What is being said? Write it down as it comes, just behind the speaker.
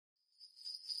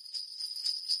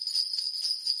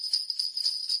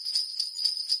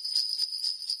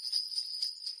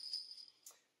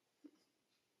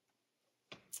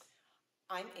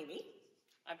I'm Amy.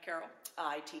 I'm Carol.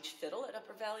 I teach fiddle at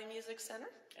Upper Valley Music Center.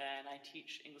 And I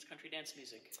teach English country dance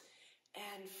music.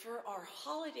 And for our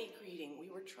holiday greeting, we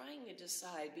were trying to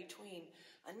decide between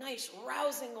a nice,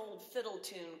 rousing old fiddle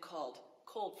tune called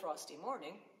Cold Frosty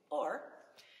Morning or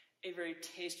a very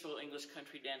tasteful English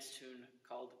country dance tune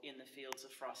called In the Fields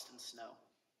of Frost and Snow.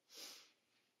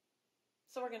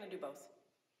 So we're going to do both.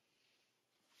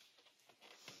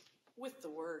 With the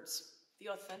words, the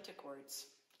authentic words.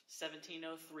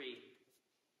 1703.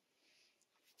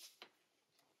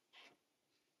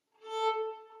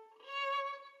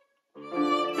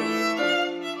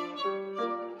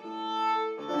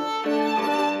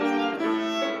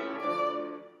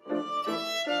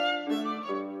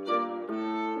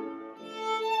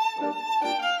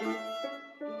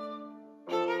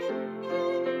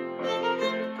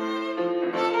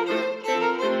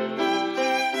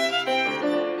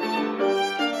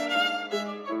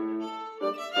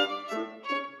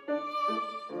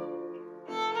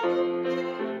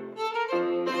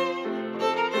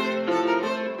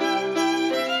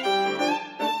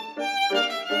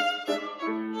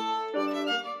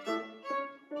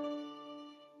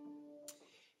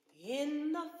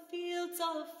 In the fields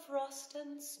of frost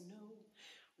and snow,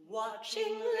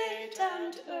 watching late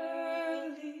and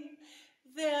early,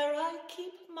 there I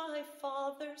keep my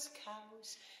father's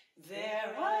cows,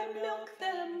 there I milk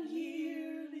them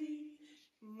yearly.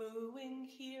 Mooing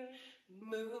here,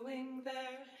 mooing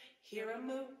there, here a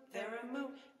moo, there a moo,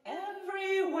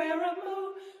 everywhere a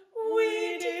moo.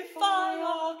 We defy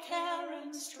all care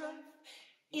and strife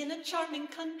in a charming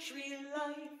country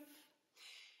life.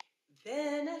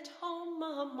 Then at home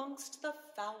amongst the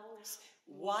fowls,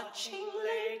 watching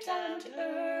late and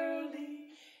early,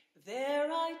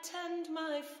 there I tend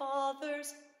my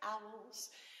father's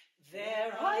owls,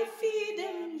 there I feed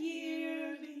him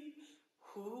yearly.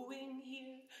 Hooing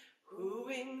here,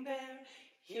 hooing there,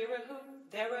 here a hoo,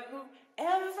 there a hoo,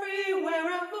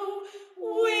 everywhere a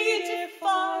hoo. We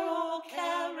defy all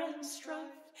care and strife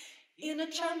in a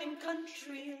charming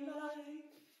country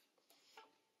life.